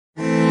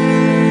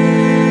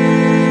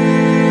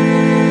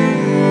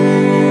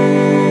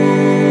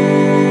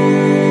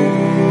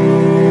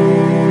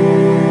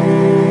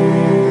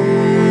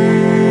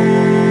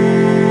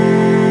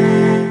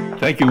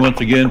Thank you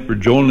once again for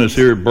joining us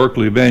here at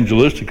Berkeley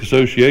Evangelistic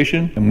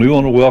Association, and we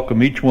want to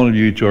welcome each one of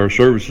you to our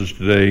services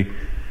today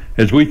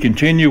as we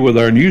continue with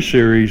our new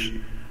series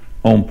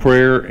on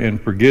prayer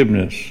and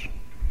forgiveness.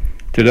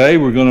 Today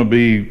we're going to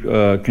be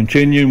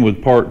continuing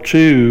with part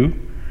 2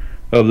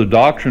 of the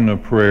doctrine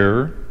of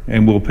prayer,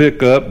 and we'll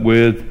pick up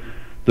with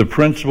the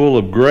principle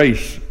of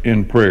grace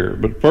in prayer.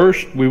 But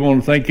first, we want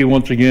to thank you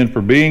once again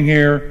for being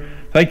here.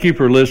 Thank you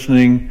for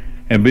listening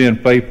and being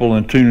faithful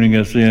and tuning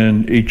us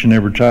in each and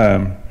every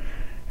time.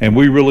 And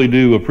we really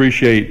do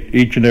appreciate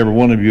each and every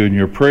one of you in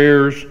your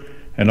prayers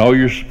and all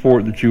your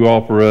support that you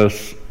offer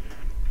us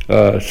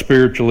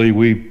spiritually.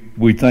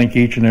 We thank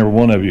each and every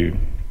one of you.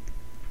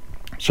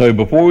 So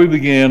before we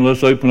begin,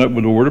 let's open up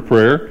with a word of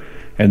prayer,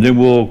 and then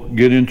we'll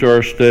get into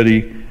our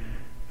study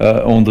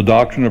on the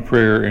doctrine of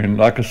prayer. And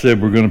like I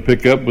said, we're going to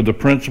pick up with the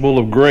principle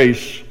of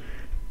grace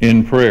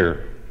in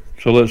prayer.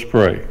 So let's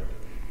pray.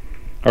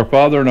 Our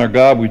Father and our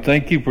God, we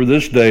thank you for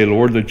this day,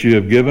 Lord, that you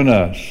have given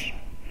us.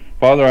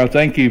 Father, I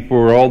thank you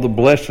for all the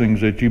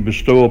blessings that you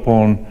bestow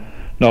upon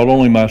not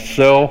only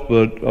myself,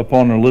 but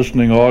upon our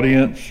listening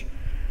audience.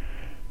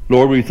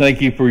 Lord, we thank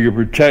you for your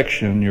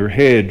protection, your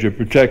hedge of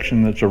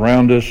protection that's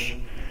around us,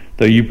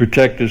 that you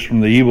protect us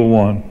from the evil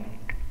one.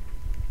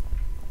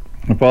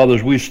 And Father,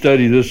 as we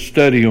study this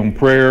study on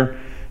prayer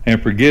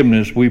and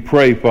forgiveness, we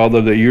pray, Father,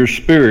 that your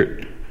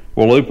Spirit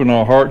will open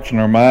our hearts and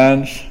our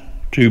minds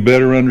to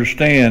better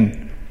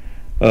understand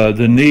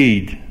the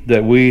need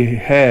that we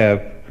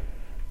have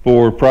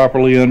for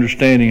properly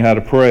understanding how to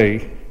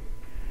pray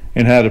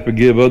and how to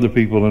forgive other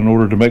people in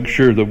order to make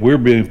sure that we're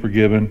being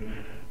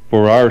forgiven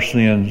for our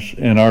sins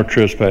and our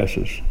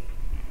trespasses.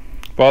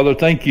 Father,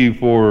 thank you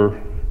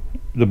for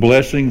the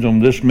blessings on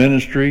this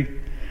ministry.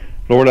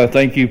 Lord, I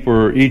thank you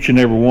for each and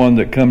every one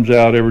that comes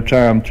out every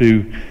time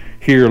to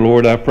hear.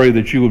 Lord, I pray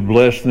that you would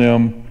bless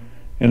them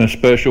in a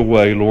special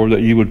way, Lord,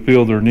 that you would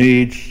fill their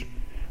needs.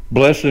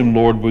 Bless them,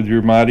 Lord, with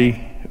your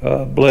mighty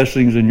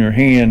blessings in your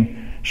hand.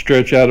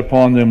 Stretch out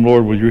upon them,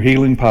 Lord, with your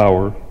healing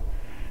power.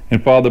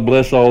 And Father,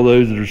 bless all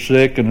those that are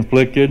sick and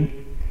afflicted.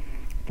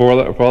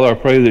 Father, I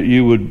pray that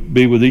you would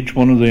be with each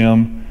one of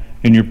them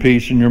in your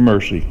peace and your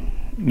mercy.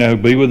 Now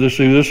be with us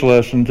through this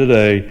lesson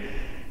today.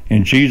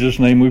 In Jesus'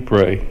 name we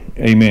pray.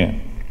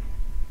 Amen.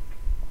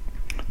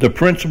 The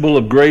principle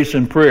of grace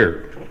in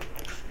prayer.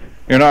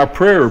 In our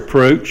prayer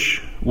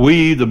approach,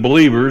 we, the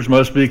believers,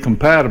 must be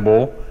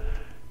compatible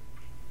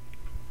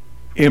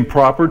in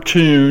proper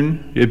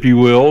tune, if you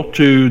will,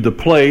 to the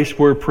place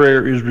where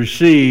prayer is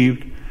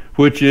received,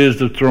 which is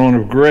the throne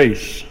of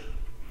grace,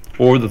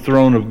 or the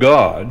throne of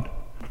God.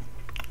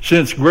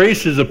 Since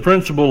grace is a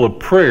principle of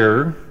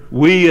prayer,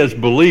 we as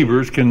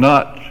believers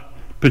cannot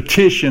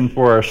petition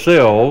for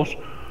ourselves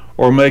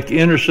or make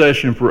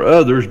intercession for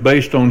others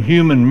based on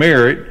human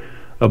merit,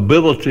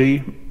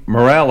 ability,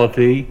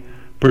 morality,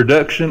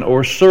 production,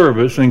 or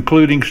service,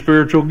 including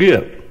spiritual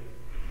gift.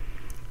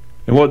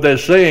 And what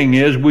that's saying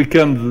is we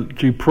come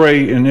to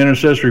pray in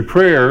intercessory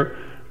prayer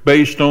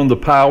based on the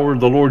power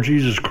of the Lord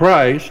Jesus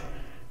Christ,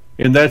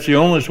 and that's the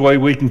only way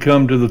we can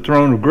come to the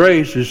throne of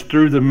grace is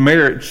through the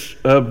merits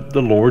of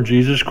the Lord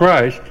Jesus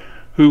Christ,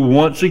 who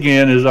once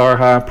again is our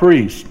high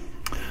priest.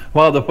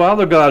 While the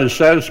Father God is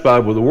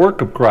satisfied with the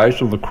work of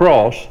Christ on the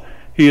cross,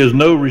 he is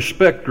no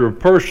respecter of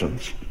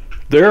persons.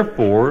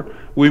 Therefore,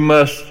 we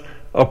must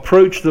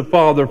approach the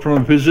Father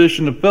from a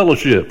position of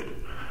fellowship.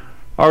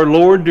 Our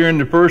Lord, during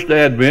the first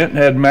Advent,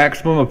 had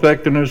maximum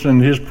effectiveness in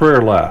his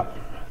prayer life.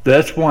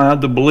 That's why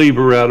the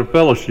believer out of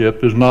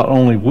fellowship is not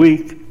only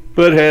weak,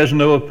 but has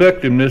no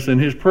effectiveness in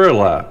his prayer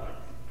life.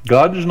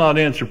 God does not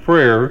answer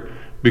prayer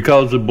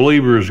because the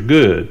believer is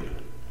good,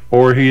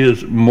 or he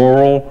is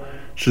moral,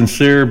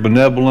 sincere,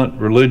 benevolent,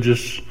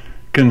 religious,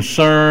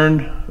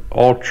 concerned,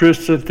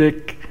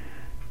 altruistic,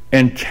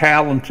 and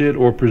talented,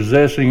 or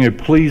possessing a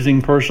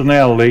pleasing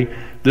personality.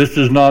 This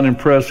does not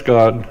impress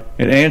God,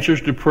 and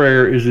answers to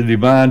prayer is a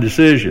divine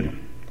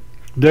decision.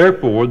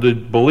 Therefore, the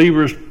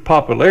believer's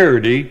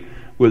popularity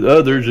with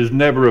others is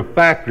never a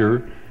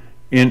factor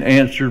in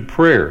answered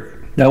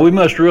prayer. Now, we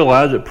must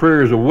realize that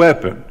prayer is a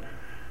weapon.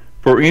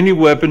 For any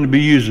weapon to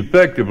be used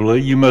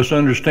effectively, you must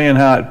understand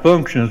how it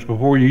functions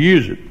before you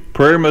use it.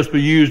 Prayer must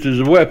be used as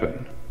a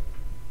weapon.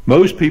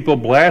 Most people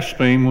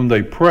blaspheme when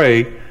they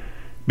pray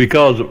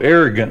because of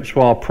arrogance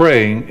while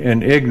praying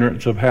and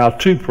ignorance of how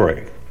to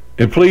pray.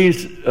 And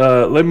please,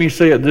 let me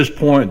say at this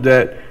point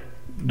that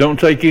don't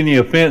take any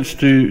offense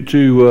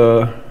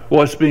to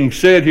what's being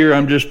said here.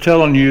 I'm just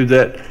telling you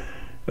that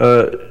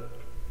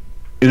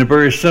in a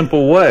very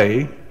simple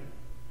way,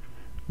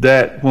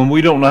 that when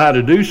we don't know how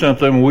to do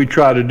something, when we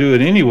try to do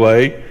it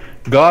anyway,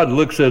 God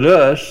looks at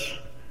us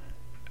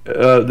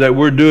that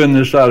we're doing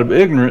this out of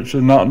ignorance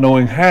and not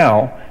knowing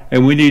how,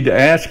 and we need to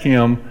ask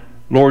him,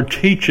 Lord,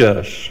 teach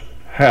us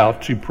how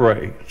to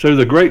pray. So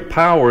the great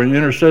power in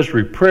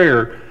intercessory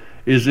prayer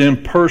is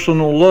in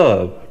personal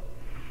love.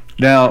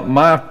 Now,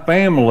 my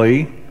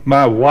family,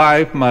 my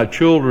wife, my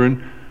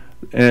children,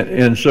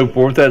 and so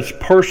forth, that's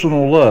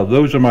personal love.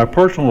 Those are my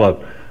personal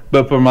love.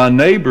 But for my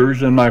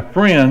neighbors and my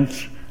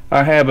friends,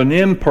 I have an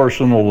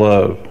impersonal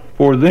love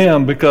for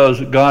them because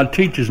God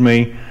teaches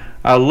me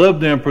I love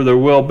them for their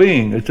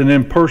well-being. It's an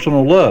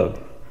impersonal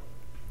love.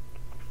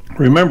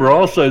 Remember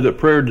also that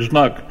prayer does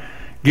not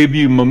give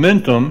you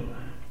momentum.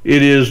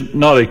 It is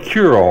not a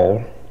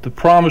cure-all. The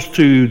promise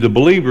to the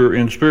believer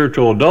in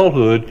spiritual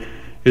adulthood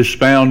is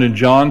found in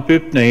John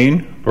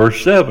 15,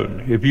 verse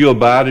 7. If you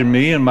abide in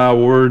me and my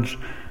words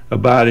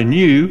abide in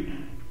you,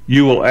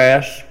 you will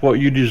ask what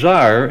you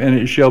desire, and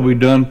it shall be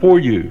done for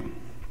you.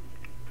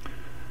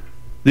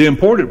 The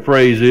important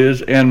phrase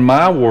is, and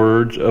my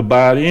words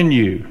abide in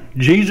you.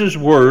 Jesus'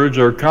 words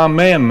are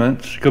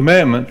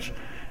commandments,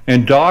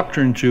 and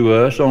doctrine to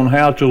us on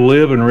how to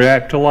live and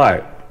react to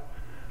life.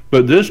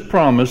 But this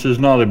promise is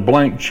not a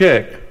blank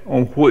check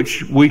on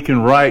which we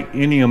can write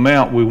any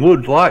amount we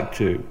would like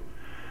to.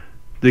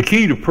 The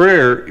key to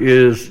prayer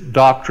is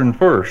doctrine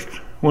first.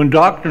 When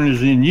doctrine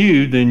is in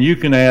you, then you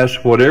can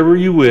ask whatever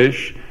you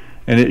wish,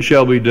 and it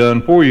shall be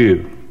done for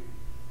you.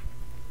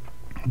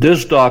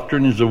 This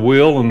doctrine is the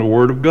will and the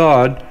Word of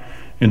God,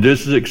 and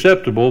this is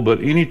acceptable,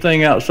 but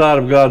anything outside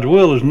of God's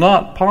will is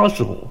not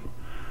possible.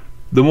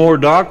 The more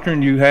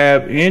doctrine you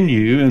have in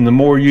you, and the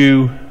more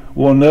you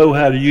will know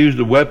how to use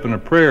the weapon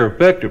of prayer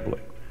effectively.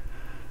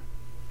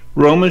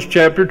 Romans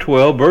chapter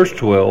 12, verse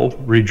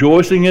 12,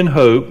 rejoicing in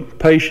hope,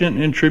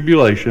 patient in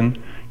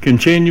tribulation,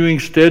 continuing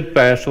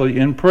steadfastly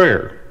in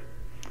prayer.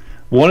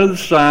 One of the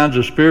signs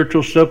of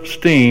spiritual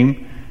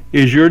self-esteem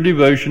is your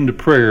devotion to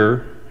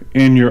prayer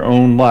in your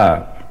own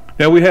life.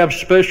 Now we have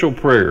special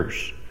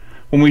prayers.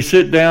 When we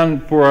sit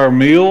down for our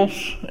meals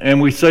and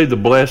we say the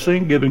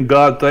blessing, giving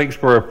God thanks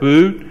for our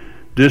food,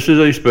 this is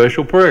a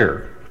special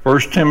prayer. 1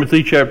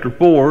 Timothy chapter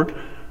 4,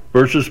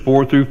 verses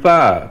 4 through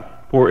 5.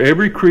 For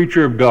every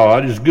creature of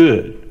God is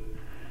good,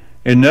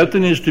 and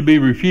nothing is to be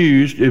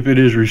refused if it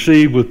is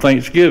received with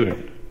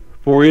thanksgiving,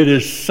 for it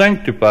is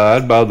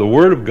sanctified by the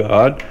word of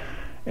God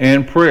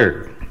and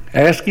prayer.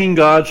 Asking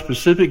God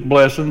specific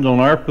blessings on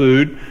our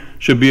food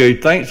should be a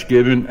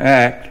thanksgiving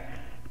act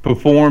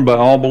performed by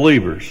all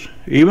believers.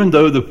 Even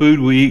though the food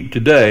we eat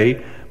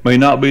today may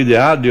not be the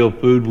ideal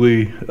food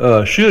we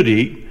should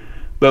eat,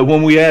 but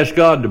when we ask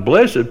God to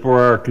bless it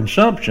for our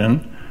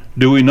consumption,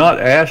 do we not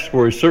ask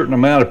for a certain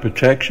amount of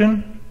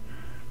protection?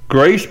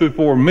 Grace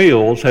before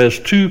meals has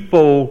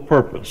twofold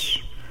purpose.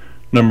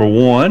 Number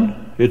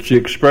one, it's the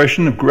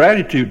expression of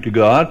gratitude to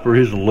God for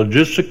his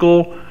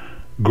logistical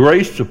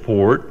grace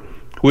support,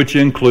 which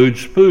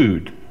includes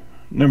food.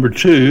 Number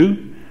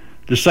two,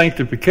 the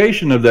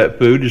sanctification of that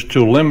food is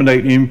to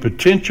eliminate any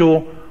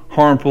potential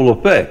harmful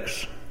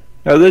effects.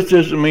 Now, this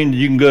doesn't mean that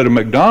you can go to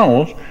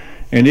McDonald's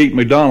and eat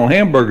McDonald's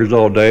hamburgers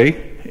all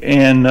day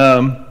and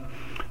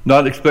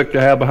not expect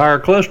to have a higher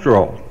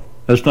cholesterol.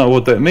 That's not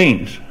what that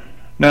means.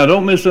 Now,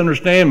 don't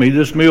misunderstand me.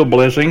 This meal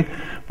blessing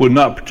would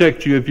not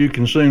protect you if you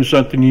consume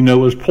something you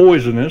know is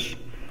poisonous.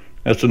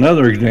 That's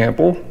another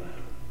example.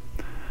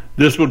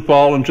 This would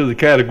fall into the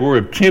category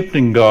of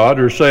tempting God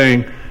or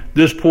saying,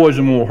 this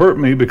poison won't hurt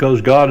me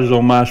because God is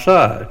on my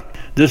side.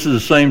 This is the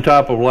same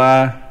type of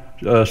lie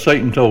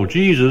Satan told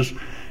Jesus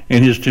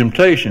in his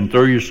temptation.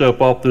 Throw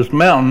yourself off this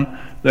mountain.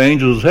 The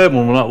angels of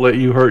heaven will not let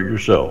you hurt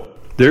yourself.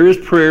 There is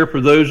prayer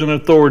for those in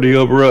authority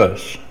over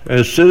us.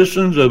 As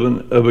citizens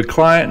of a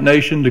client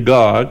nation to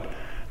God,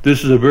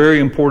 this is a very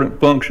important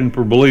function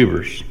for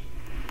believers.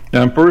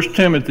 Now in 1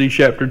 Timothy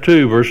chapter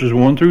 2, verses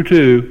 1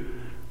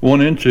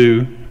 and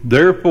 2,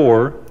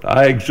 therefore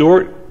I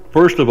exhort,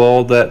 first of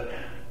all, that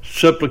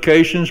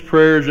supplications,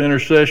 prayers,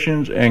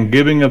 intercessions, and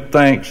giving of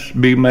thanks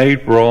be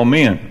made for all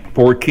men,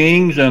 for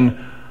kings and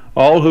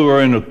all who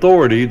are in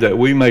authority, that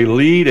we may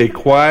lead a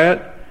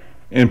quiet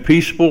and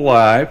peaceable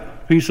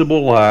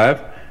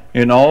life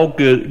in all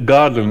good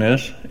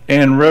godliness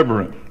and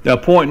reverence. Now,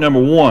 point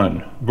number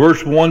one,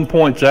 verse 1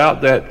 points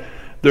out that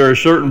there are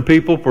certain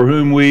people for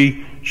whom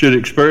we should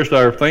express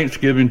our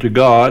thanksgiving to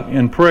God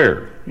in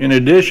prayer. In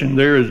addition,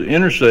 there is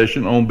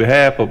intercession on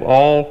behalf of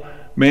all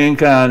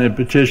mankind and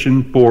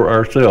petition for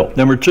ourselves.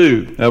 Number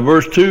two, now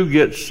verse 2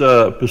 gets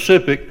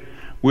specific.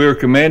 We are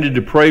commanded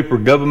to pray for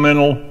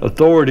governmental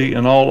authority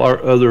and all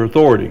our other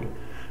authority.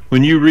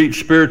 When you reach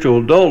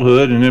spiritual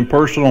adulthood and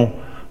impersonal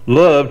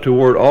love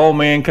toward all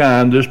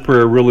mankind, this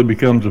prayer really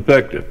becomes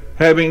effective.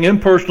 Having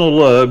impersonal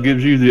love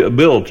gives you the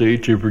ability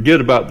to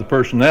forget about the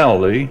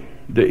personality,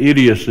 the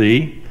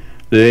idiocy,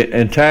 the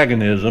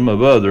antagonism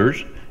of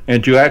others,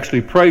 and to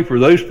actually pray for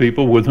those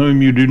people with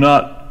whom you do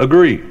not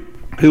agree,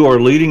 who are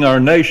leading our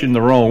nation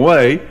the wrong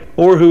way,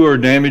 or who are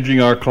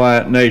damaging our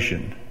client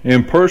nation.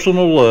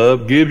 Impersonal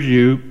love gives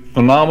you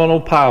phenomenal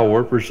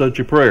power for such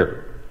a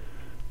prayer.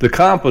 The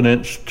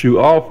confidence to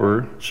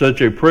offer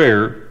such a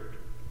prayer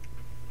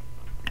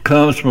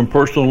comes from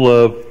personal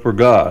love for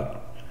God.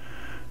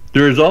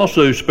 There is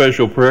also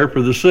special prayer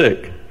for the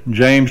sick.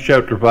 James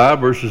chapter 5,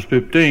 verses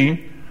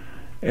 15.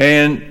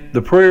 And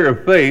the prayer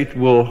of faith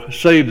will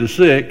save the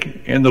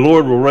sick, and the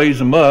Lord will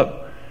raise him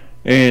up,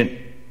 and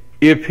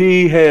if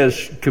he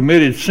has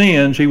committed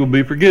sins, he will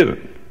be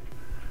forgiven.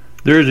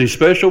 There is a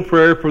special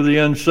prayer for the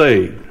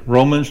unsaved.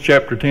 Romans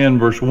chapter 10,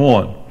 verse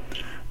 1.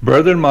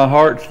 Brethren, my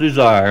heart's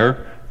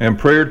desire and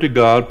prayer to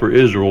God for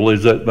Israel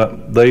is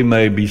that they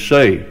may be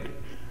saved.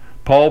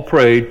 Paul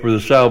prayed for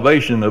the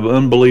salvation of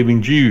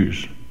unbelieving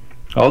Jews.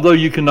 Although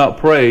you cannot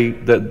pray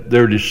that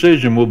their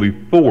decision will be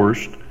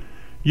forced,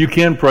 you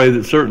can pray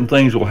that certain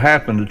things will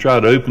happen to try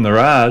to open their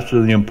eyes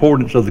to the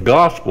importance of the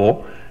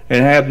gospel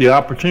and have the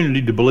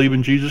opportunity to believe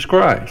in Jesus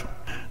Christ.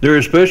 There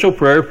is special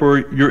prayer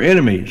for your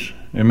enemies.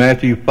 In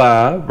Matthew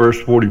 5, verse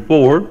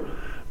 44,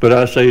 "But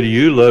I say to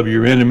you, love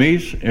your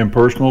enemies in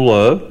personal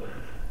love,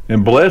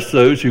 and bless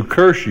those who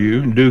curse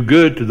you, and do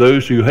good to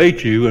those who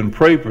hate you, and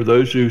pray for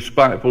those who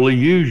spitefully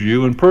use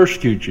you and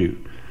persecute you."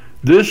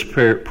 This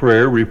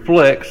prayer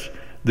reflects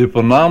the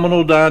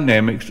phenomenal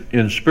dynamics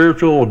in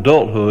spiritual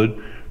adulthood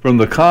from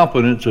the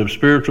confidence of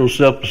spiritual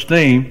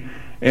self-esteem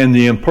and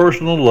the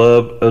impersonal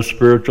love of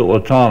spiritual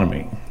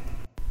autonomy.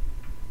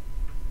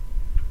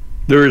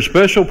 There is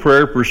special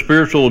prayer for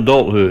spiritual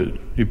adulthood.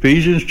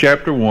 Ephesians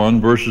chapter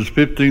 1, verses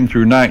 15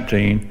 through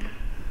 19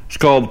 is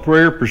called the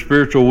prayer for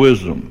spiritual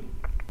wisdom.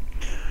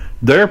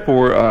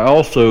 "Therefore I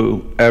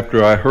also,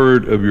 after I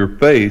heard of your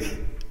faith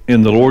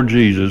in the Lord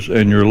Jesus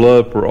and your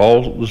love for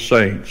all the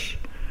saints,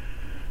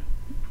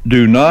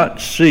 do not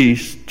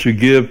cease to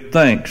give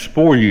thanks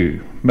for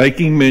you,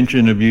 making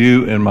mention of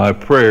you in my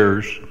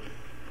prayers,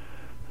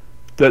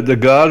 that the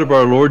God of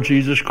our Lord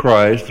Jesus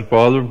Christ, the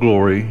Father of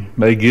glory,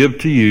 may give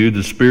to you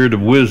the spirit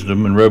of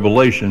wisdom and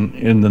revelation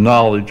in the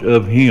knowledge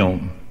of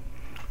him,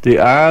 the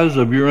eyes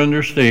of your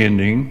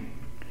understanding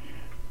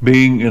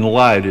being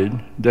enlightened,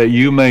 that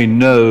you may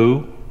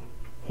know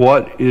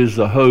what is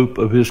the hope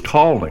of his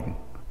calling,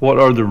 what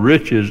are the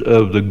riches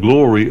of the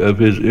glory of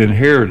his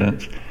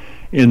inheritance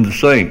in the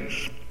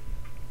saints,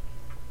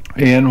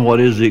 and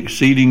what is the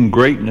exceeding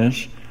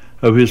greatness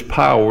of his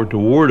power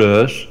toward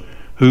us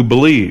who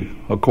believe,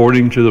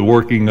 according to the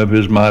working of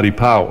his mighty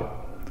power."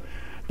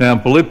 Now in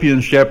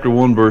Philippians chapter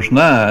 1, verse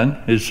 9,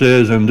 it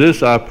says, "And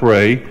this I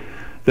pray,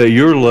 that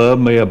your love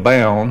may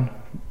abound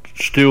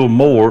still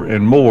more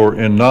and more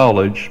in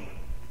knowledge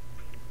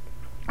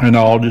and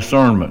all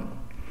discernment."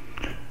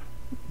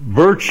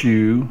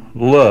 Virtue,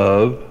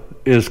 love,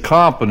 is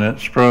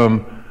confidence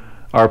from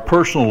our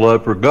personal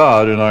love for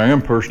God and our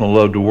impersonal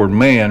love toward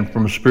man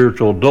from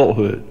spiritual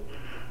adulthood.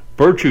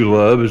 Virtue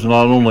love is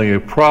not only a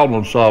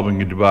problem-solving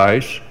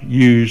device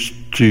used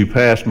to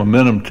pass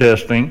momentum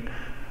testing,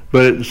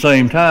 but at the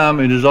same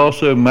time it is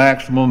also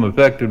maximum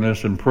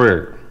effectiveness in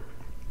prayer.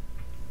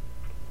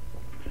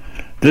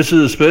 This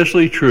is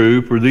especially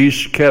true for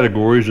these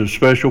categories of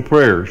special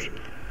prayers.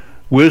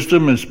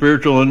 Wisdom and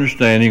spiritual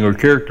understanding are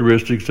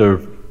characteristics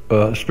of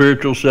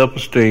spiritual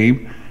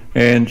self-esteem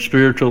and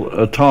spiritual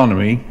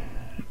autonomy.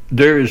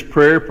 There is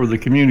prayer for the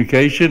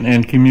communication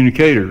and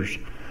communicators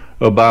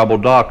of Bible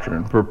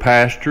doctrine, for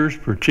pastors,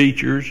 for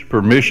teachers,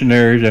 for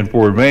missionaries, and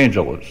for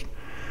evangelists.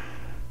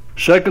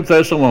 2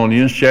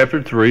 Thessalonians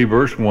chapter 3,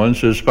 verse 1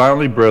 says,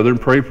 "Finally, brethren,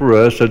 pray for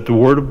us that the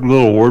word of the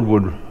Lord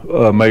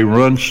may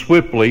run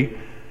swiftly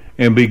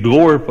and be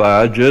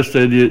glorified, just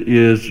as it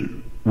is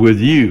with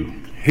you."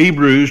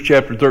 Hebrews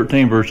chapter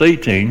 13, verse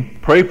 18,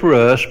 "Pray for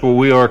us, for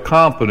we are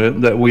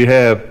confident that we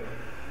have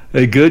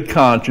a good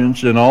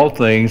conscience in all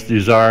things,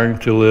 desiring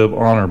to live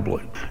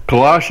honorably."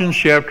 Colossians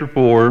chapter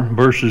 4,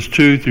 verses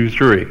 2 through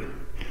 3.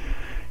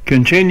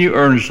 "Continue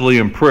earnestly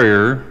in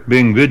prayer,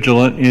 being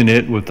vigilant in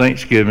it with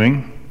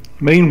thanksgiving.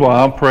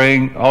 Meanwhile,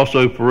 praying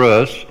also for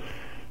us,"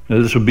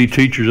 now this would be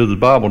teachers of the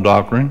Bible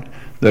doctrine,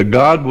 "that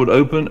God would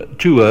open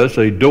to us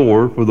a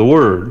door for the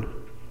word,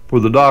 for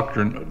the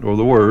doctrine, or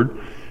the word,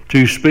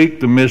 to speak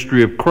the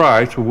mystery of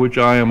Christ, for which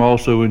I am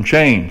also in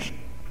chains."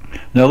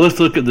 Now let's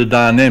look at the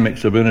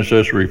dynamics of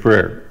intercessory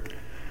prayer.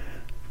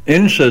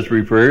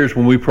 Intercessory prayer is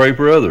when we pray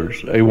for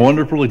others. A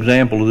wonderful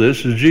example of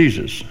this is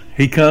Jesus.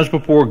 He comes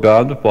before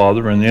God the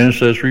Father in the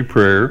intercessory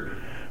prayer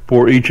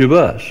for each of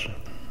us.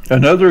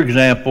 Another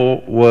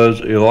example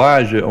was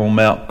Elijah on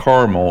Mount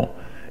Carmel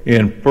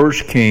in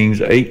 1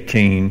 Kings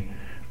 18,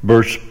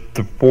 verse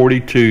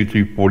 42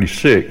 through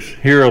 46.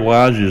 Here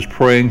Elijah is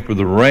praying for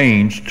the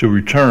rains to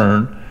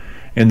return,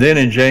 and then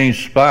in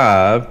James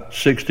 5,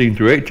 16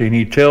 through 18,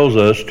 he tells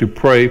us to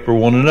pray for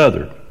one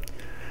another.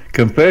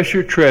 "Confess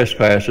your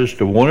trespasses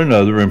to one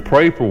another and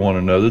pray for one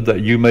another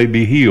that you may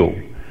be healed.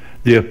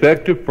 The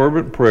effective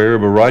fervent prayer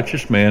of a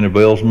righteous man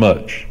avails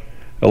much."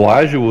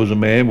 Elijah was a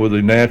man with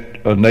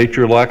a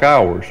nature like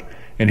ours,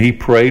 and he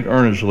prayed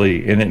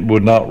earnestly, and it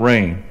would not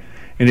rain.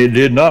 And it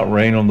did not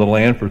rain on the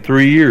land for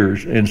 3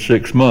 years and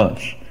 6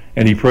 months.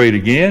 And he prayed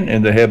again,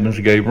 and the heavens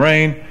gave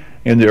rain,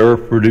 and the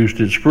earth produced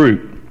its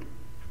fruit.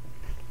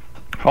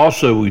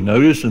 Also, we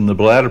notice in the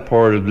latter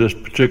part of this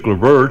particular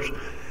verse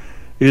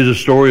is a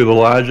story of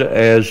Elijah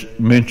as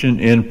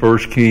mentioned in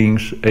 1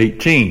 Kings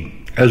 18.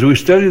 As we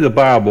study the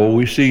Bible,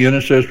 we see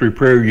intercessory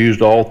prayer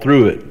used all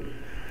through it.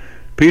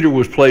 Peter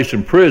was placed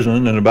in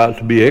prison and about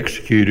to be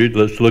executed.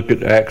 Let's look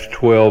at Acts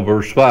 12,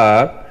 verse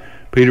 5.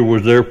 Peter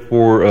was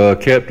therefore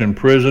kept in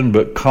prison,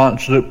 but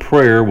constant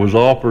prayer was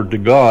offered to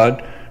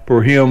God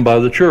for him by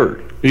the church.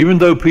 Even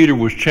though Peter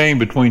was chained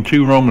between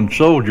 2 Roman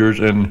soldiers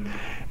and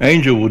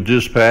angel was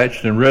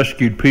dispatched and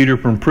rescued Peter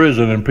from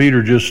prison, and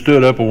Peter just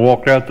stood up and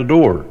walked out the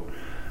door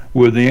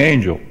with the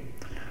angel.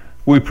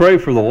 We pray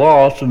for the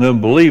lost and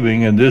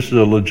unbelieving, and this is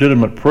a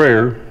legitimate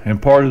prayer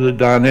and part of the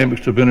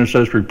dynamics of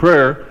intercessory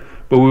prayer,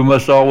 but we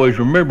must always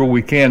remember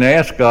we can't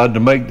ask God to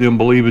make them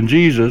believe in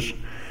Jesus,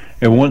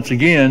 and once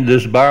again,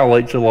 this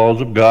violates the laws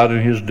of God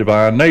and His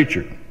divine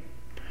nature.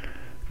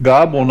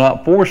 God will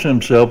not force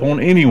Himself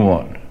on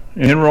anyone.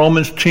 In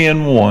Romans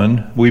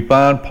 10:1, we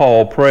find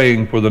Paul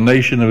praying for the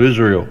nation of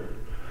Israel.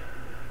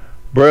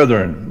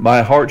 Brethren,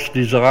 my heart's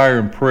desire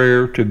and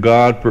prayer to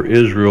God for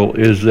Israel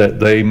is that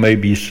they may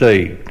be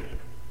saved.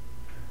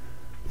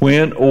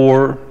 When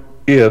or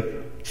if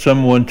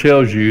someone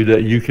tells you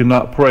that you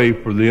cannot pray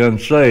for the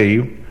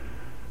unsaved,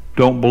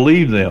 don't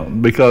believe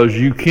them, because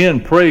you can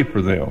pray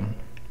for them.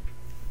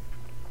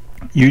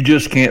 You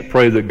just can't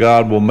pray that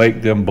God will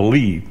make them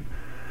believe.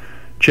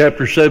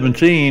 Chapter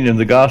 17 in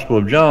the Gospel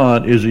of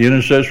John is the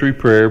intercessory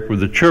prayer for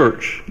the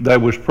church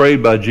that was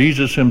prayed by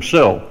Jesus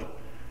Himself.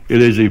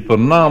 It is a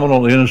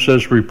phenomenal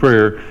intercessory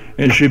prayer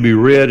and should be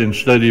read and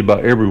studied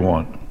by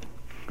everyone.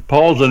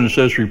 Paul's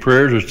intercessory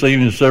prayers are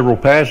seen in several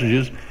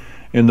passages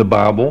in the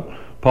Bible.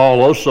 Paul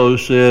also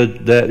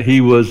said that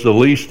he was the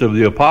least of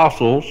the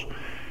apostles.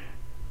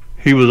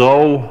 He was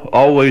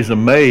always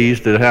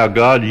amazed at how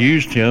God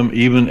used him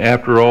even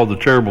after all the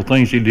terrible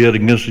things he did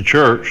against the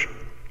church.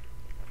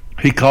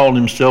 He called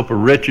himself a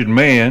wretched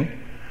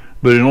man,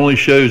 but it only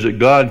shows that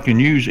God can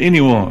use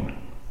anyone.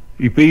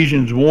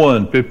 Ephesians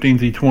 1:15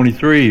 through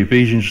 23,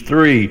 Ephesians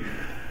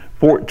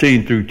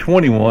 3:14 through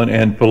 21,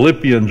 and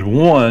Philippians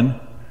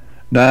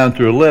 1:9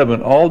 through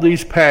 11, all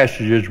these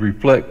passages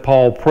reflect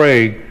Paul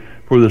praying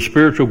for the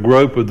spiritual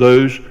growth of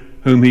those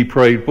whom he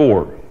prayed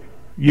for.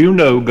 You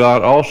know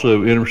God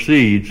also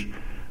intercedes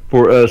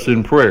for us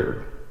in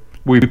prayer.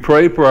 We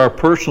pray for our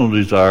personal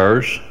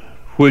desires,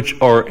 which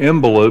are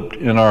enveloped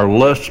in our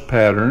lust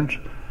patterns,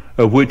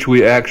 of which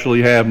we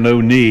actually have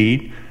no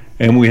need,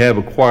 and we have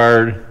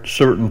acquired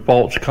certain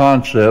false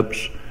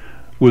concepts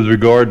with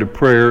regard to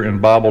prayer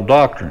and Bible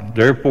doctrine.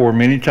 Therefore,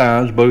 many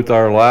times both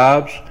our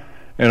lives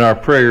and our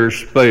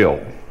prayers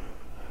fail.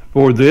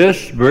 For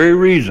this very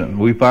reason,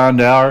 we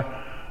find our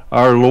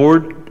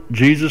Lord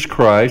Jesus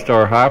Christ,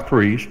 our high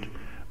priest,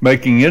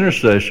 making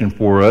intercession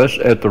for us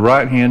at the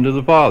right hand of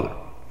the Father.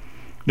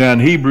 Now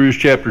in Hebrews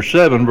chapter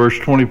 7, verse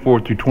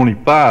 24 through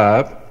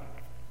 25,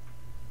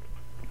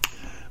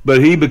 but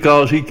he,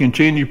 because he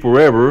continued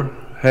forever,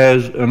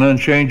 has an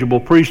unchangeable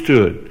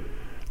priesthood.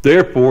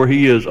 Therefore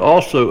he is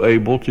also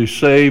able to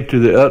save to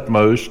the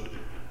utmost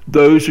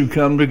those who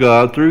come to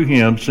God through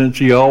him, since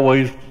he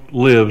always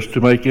lives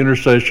to make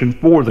intercession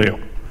for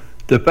them.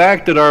 The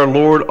fact that our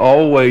Lord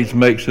always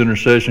makes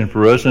intercession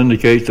for us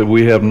indicates that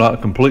we have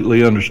not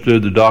completely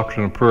understood the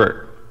doctrine of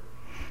prayer.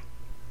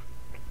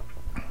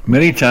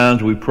 Many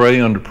times we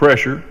pray under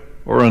pressure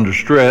or under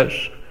stress,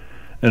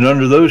 and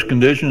under those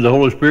conditions the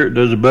Holy Spirit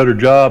does a better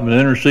job and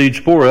intercedes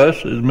for us,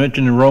 as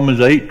mentioned in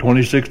Romans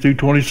 8:26 through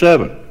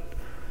 27,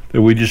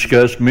 that we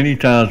discussed many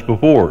times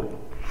before.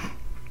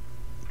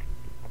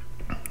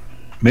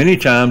 Many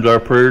times our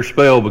prayers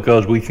fail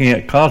because we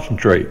can't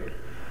concentrate.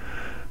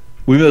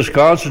 We must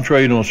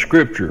concentrate on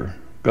Scripture,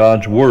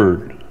 God's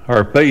Word.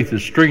 Our faith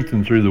is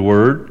strengthened through the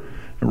Word.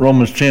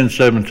 Romans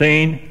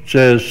 10:17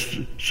 says,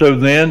 so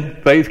then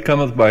faith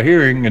cometh by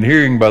hearing, and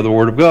hearing by the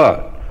Word of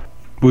God.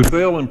 We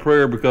fail in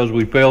prayer because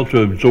we fail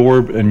to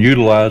absorb and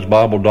utilize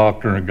Bible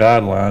doctrine and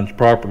guidelines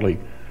properly.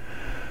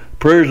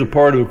 Prayer is a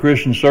part of a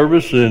Christian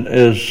service, and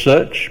as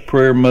such,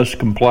 prayer must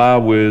comply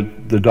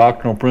with the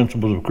doctrinal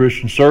principles of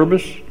Christian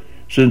service.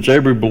 Since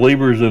every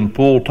believer is in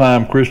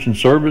full-time Christian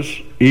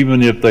service,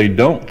 even if they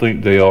don't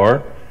think they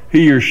are,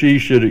 he or she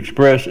should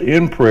express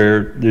in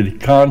prayer the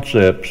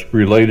concepts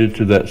related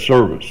to that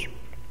service.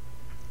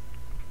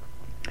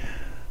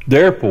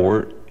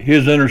 Therefore,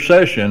 his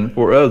intercession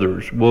for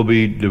others will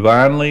be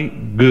divinely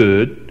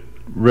good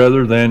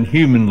rather than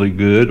humanly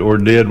good or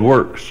dead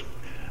works.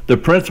 The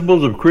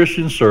principles of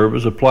Christian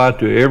service apply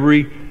to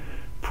every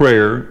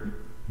prayer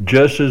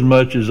just as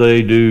much as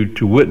they do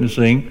to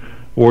witnessing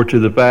or to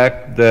the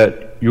fact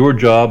that your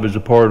job is a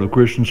part of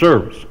Christian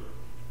service.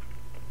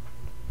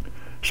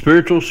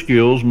 Spiritual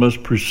skills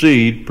must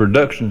precede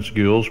production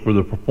skills for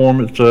the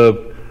performance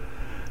of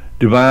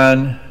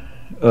divine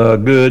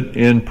good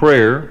in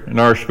prayer,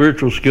 and our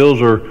spiritual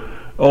skills are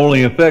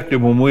only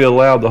effective when we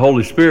allow the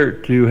Holy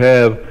Spirit to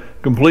have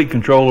complete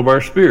control of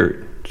our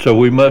spirit. So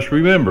we must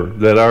remember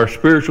that our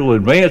spiritual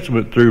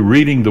advancement through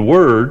reading the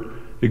Word,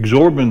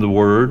 absorbing the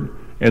Word,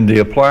 and the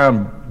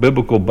applying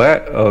biblical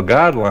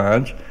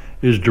guidelines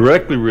is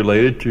directly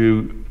related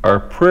to our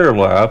prayer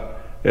life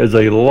as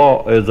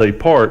a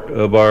part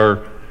of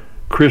our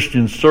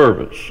Christian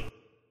service.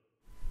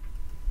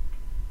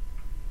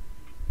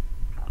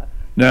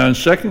 Now in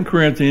 2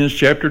 Corinthians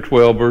chapter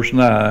 12, verse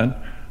 9,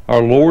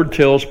 our Lord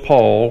tells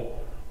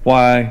Paul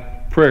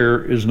why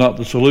prayer is not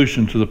the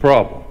solution to the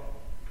problem.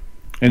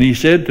 And he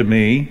said to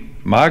me,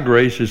 my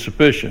grace is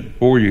sufficient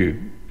for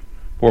you,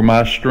 for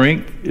my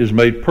strength is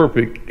made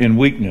perfect in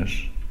weakness.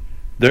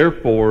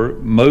 Therefore,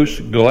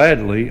 most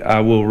gladly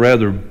I will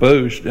rather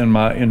boast in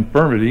my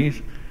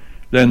infirmities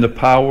than the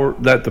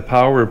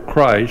power of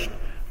Christ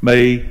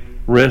may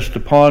rest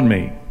upon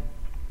me.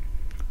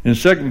 In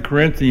 2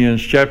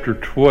 Corinthians chapter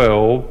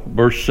 12,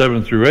 verse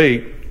 7 through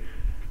 8,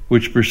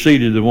 which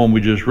preceded the one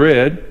we just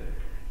read,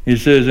 it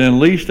says, "And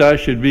lest I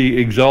should be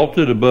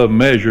exalted above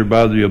measure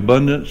by the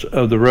abundance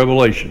of the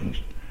revelations,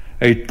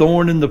 a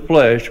thorn in the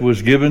flesh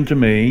was given to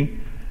me,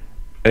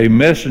 a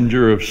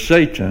messenger of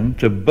Satan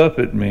to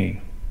buffet me,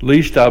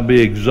 lest I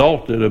be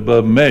exalted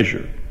above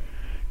measure.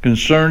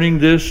 Concerning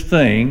this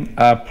thing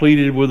I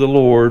pleaded with the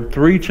Lord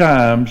 3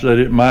 times that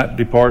it might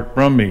depart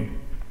from me."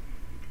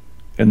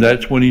 And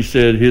that's when he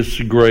said his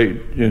grace,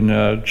 in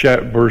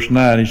verse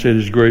 9, he said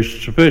his grace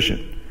is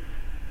sufficient.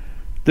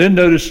 Then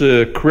notice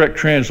the correct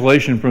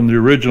translation from the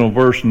original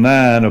verse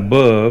 9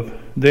 above.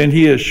 "Then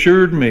he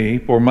assured me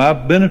for my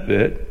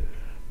benefit,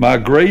 my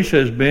grace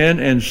has been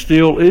and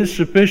still is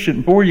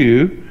sufficient for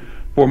you,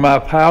 for my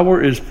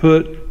power is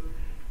put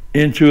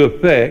into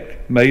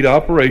effect, made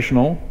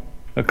operational,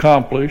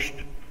 accomplished,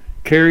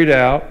 carried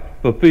out,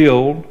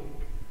 fulfilled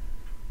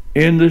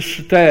in the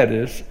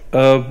status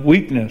of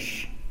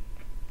weakness."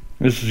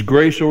 This is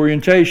grace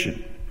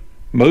orientation.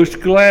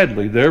 "Most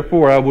gladly,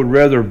 therefore, I would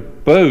rather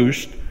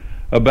boast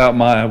about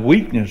my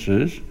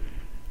weaknesses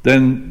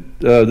than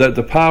that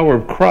the power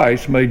of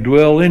Christ may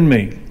dwell in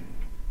me."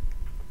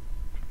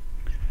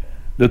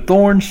 The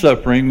thorn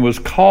suffering was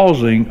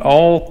causing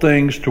all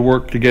things to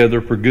work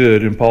together for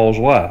good in Paul's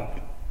life.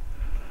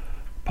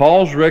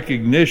 Paul's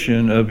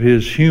recognition of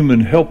his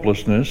human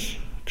helplessness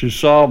to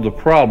solve the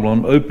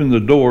problem opened the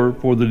door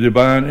for the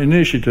divine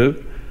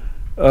initiative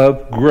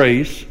of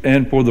grace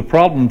and for the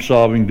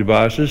problem-solving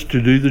devices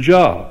to do the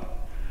job.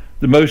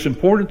 The most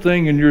important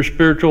thing in your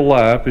spiritual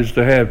life is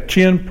to have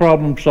 10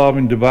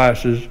 problem-solving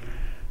devices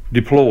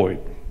deployed.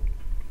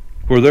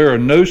 For there are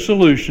no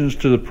solutions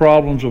to the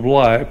problems of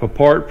life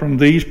apart from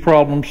these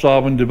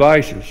problem-solving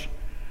devices.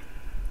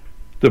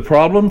 The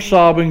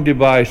problem-solving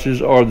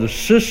devices are the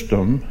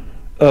system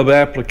of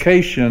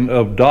application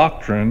of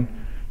doctrine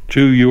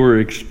to your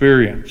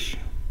experience.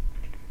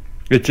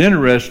 It's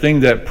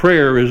interesting that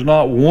prayer is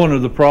not one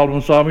of the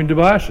problem-solving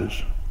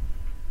devices.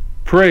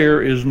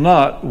 Prayer is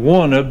not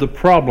one of the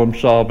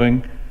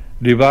problem-solving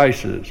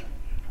devices.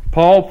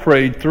 Paul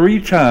prayed 3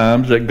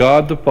 times that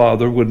God the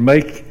Father would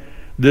make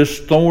this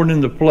thorn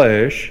in the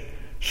flesh,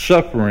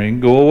 suffering,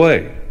 go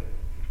away.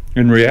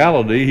 In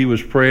reality, he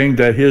was praying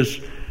that his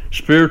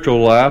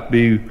spiritual life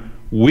be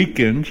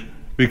weakened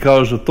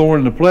because the thorn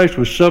in the flesh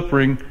was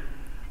suffering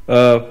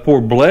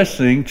for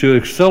blessing to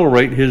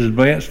accelerate his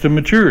advance to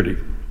maturity.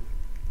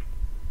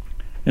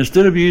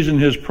 Instead of using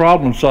his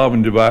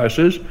problem-solving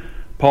devices,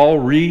 Paul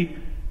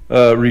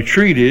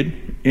retreated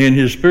in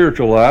his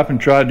spiritual life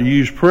and tried to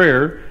use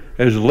prayer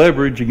as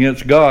leverage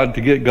against God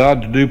to get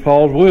God to do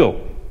Paul's will.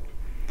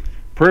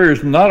 Prayer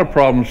is not a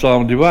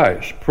problem-solving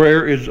device.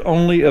 Prayer is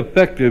only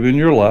effective in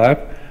your life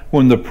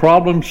when the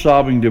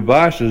problem-solving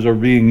devices are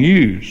being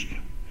used.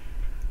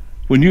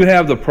 When you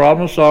have the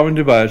problem-solving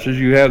devices,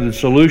 you have the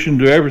solution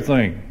to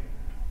everything.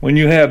 When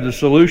you have the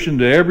solution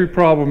to every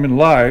problem in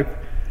life,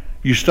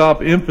 you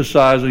stop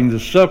emphasizing the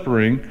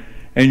suffering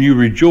and you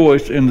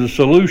rejoice in the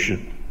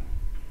solution.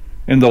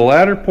 In the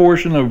latter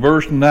portion of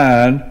verse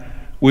 9,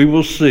 we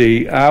will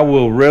see, "I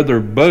will rather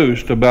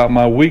boast about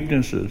my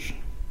weaknesses."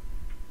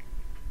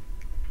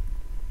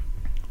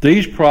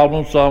 These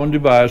problem-solving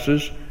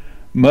devices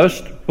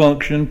must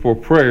function for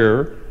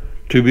prayer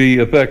to be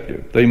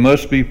effective. They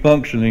must be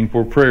functioning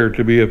for prayer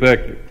to be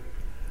effective.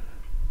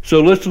 So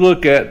let's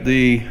look at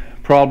the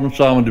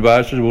problem-solving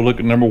devices. We'll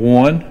look at number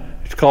 1.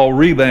 It's called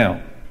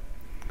rebound.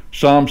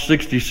 Psalm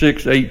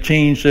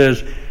 66:18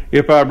 says,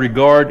 "If I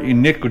regard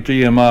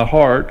iniquity in my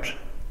heart,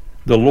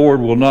 the Lord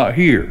will not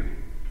hear."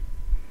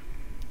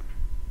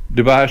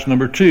 Device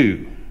number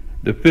 2,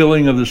 the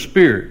filling of the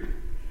Spirit.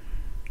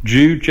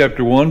 Jude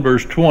chapter 1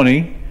 verse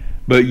 20,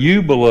 "But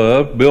you,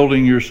 beloved,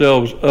 building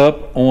yourselves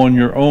up on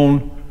your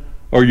own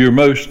or your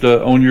most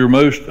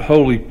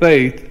holy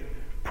faith,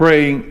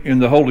 praying in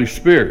the Holy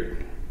Spirit."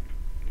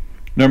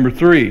 Number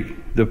 3,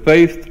 the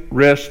faith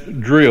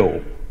rest drill.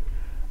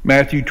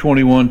 Matthew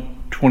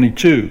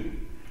 21:22.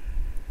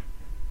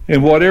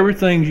 "And whatever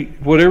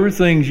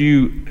things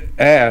you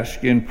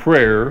ask in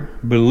prayer,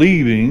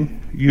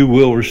 believing, you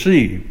will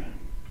receive."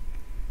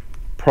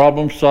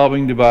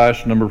 Problem-solving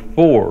device number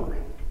 4,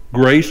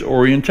 grace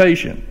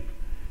orientation.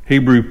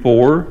 Hebrew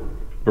 4,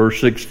 verse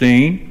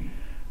 16,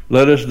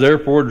 "Let us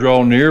therefore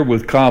draw near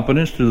with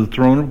confidence to the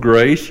throne of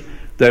grace,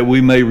 that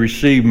we may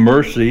receive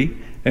mercy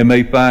and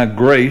may find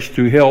grace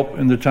to help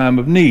in the time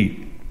of need."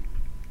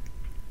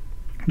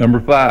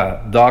 Number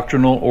 5,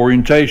 doctrinal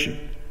orientation.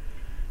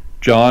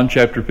 John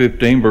chapter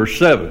 15, verse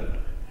 7,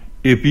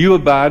 "If you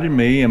abide in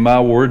me and my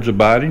words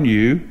abide in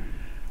you,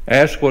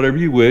 ask whatever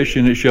you wish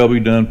and it shall be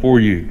done for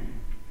you."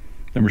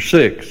 Number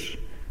 6,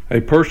 a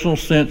personal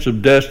sense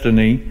of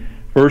destiny.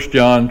 1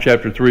 John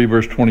chapter 3,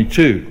 verse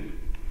 22.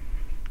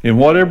 "In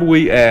whatever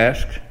we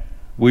ask,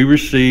 we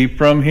receive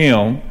from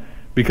him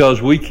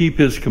because we keep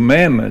his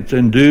commandments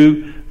and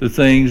do the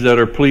things that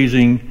are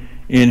pleasing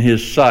in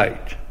his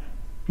sight.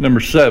 Number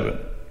 7,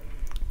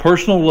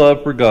 personal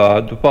love for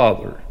God the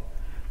Father.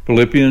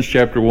 Philippians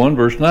chapter 1,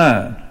 verse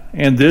 9.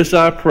 And this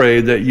I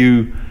pray, that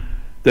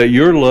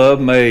your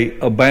love may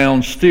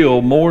abound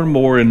still more and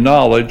more in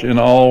knowledge and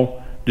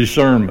all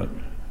discernment.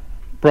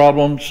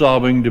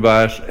 Problem-solving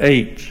device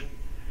 8.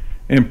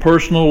 And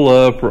personal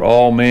love for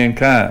all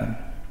mankind.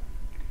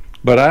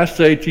 But I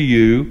say to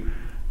you,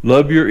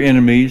 love your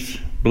enemies,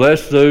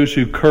 bless those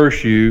who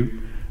curse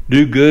you,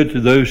 do good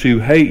to those who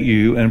hate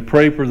you, and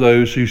pray for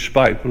those who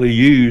spitefully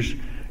use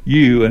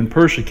you and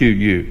persecute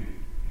you.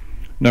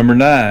 Number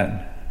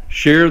 9,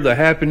 share the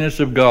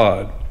happiness of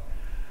God.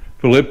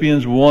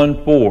 Philippians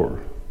 1:4.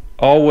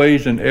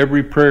 Always in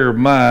every prayer of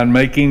mine,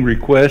 making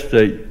request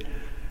that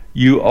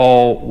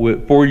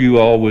for you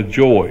all with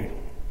joy.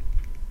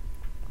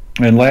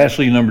 And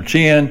lastly, number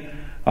 10,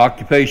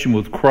 occupation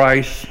with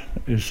Christ.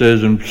 It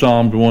says in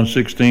Psalm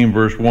 116,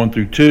 verse 1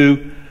 through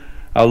 2,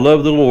 I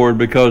love the Lord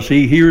because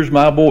he hears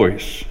my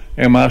voice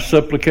and my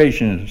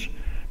supplications,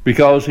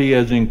 because he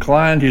has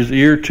inclined his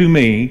ear to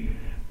me.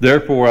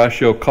 Therefore I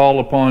shall call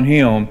upon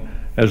him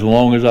as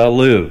long as I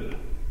live.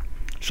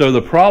 So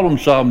the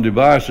problem-solving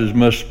devices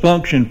must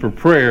function for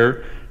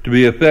prayer to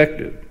be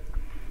effective.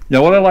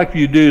 Now, what I'd like for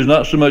you to do is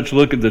not so much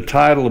look at the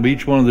title of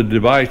each one of the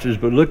devices,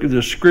 but look at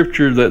the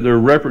scripture that they're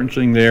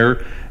referencing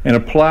there and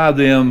apply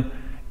them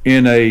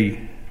in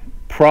a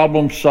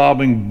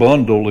problem-solving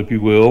bundle, if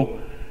you will.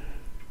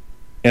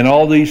 And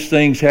all these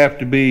things have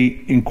to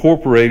be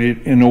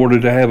incorporated in order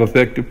to have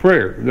effective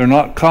prayer. They're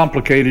not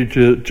complicated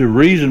to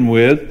reason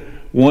with.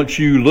 Once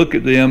you look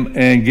at them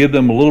and give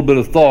them a little bit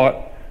of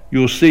thought,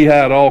 you'll see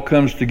how it all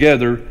comes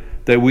together,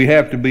 that we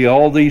have to be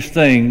all these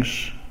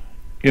things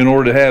in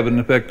order to have an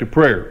effective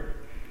prayer.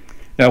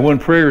 Now, when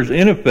prayer is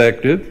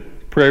ineffective,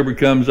 prayer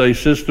becomes a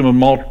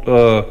system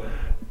of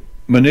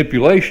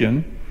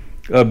manipulation,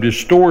 of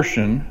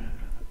distortion,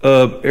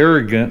 of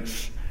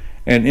arrogance,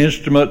 an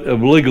instrument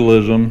of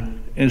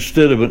legalism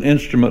instead of an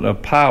instrument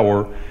of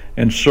power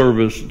and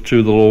service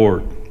to the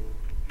Lord.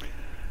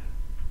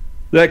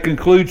 That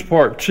concludes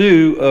part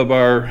 2 of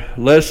our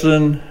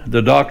lesson,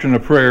 The Doctrine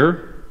of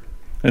Prayer.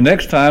 And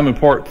next time, in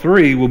part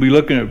 3, we'll be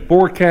looking at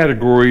 4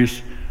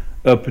 categories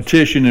of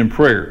petition and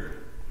prayer.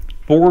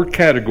 4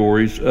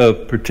 categories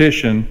of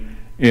petition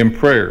in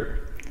prayer.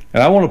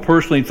 And I want to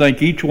personally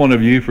thank each one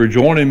of you for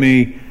joining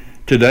me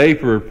today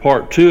for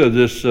part 2 of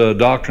this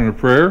Doctrine of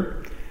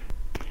Prayer.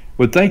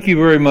 But thank you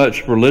very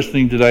much for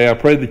listening today. I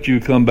pray that you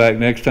come back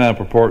next time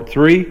for part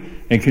 3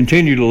 and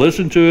continue to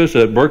listen to us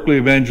at Berkeley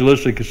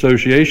Evangelistic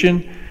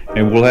Association,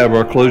 and we'll have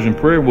our closing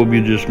prayer. We'll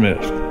be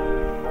dismissed.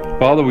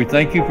 Father, we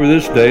thank you for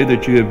this day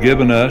that you have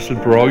given us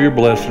and for all your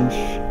blessings.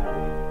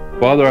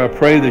 Father, I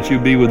pray that you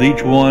be with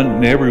each one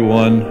and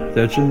everyone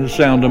that's in the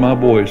sound of my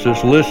voice,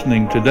 that's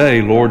listening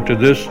today, Lord, to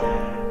this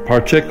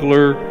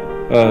particular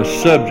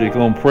subject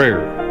on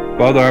prayer.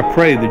 Father, I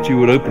pray that you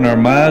would open our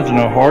minds and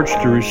our hearts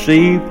to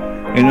receive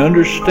and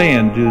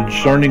understand, the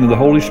discerning of the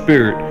Holy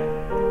Spirit,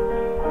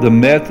 the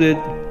method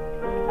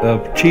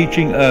of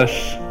teaching us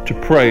to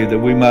pray, that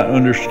we might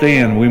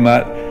understand, we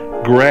might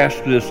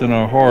grasp this in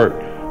our heart,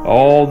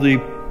 all the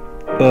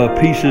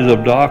pieces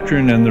of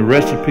doctrine and the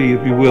recipe,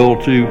 if you will,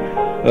 to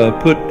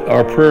put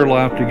our prayer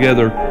life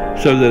together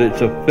so that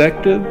it's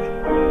effective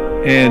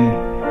and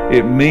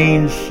it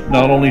means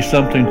not only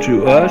something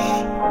to us,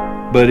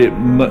 but it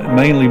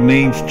mainly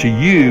means to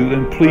you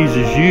and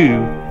pleases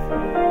you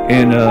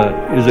and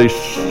is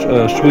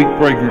a sweet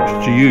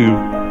fragrance to you,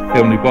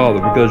 Heavenly Father,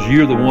 because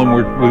you're the one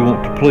we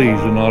want to please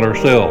and not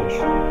ourselves.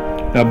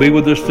 Now be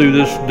with us through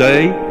this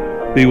day.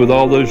 Be with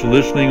all those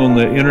listening on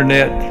the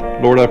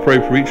internet. Lord, I pray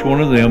for each one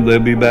of them. They'll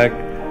be back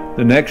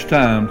the next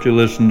time to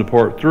listen to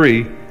part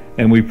 3.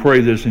 And we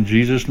pray this in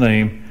Jesus'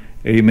 name.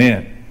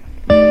 Amen.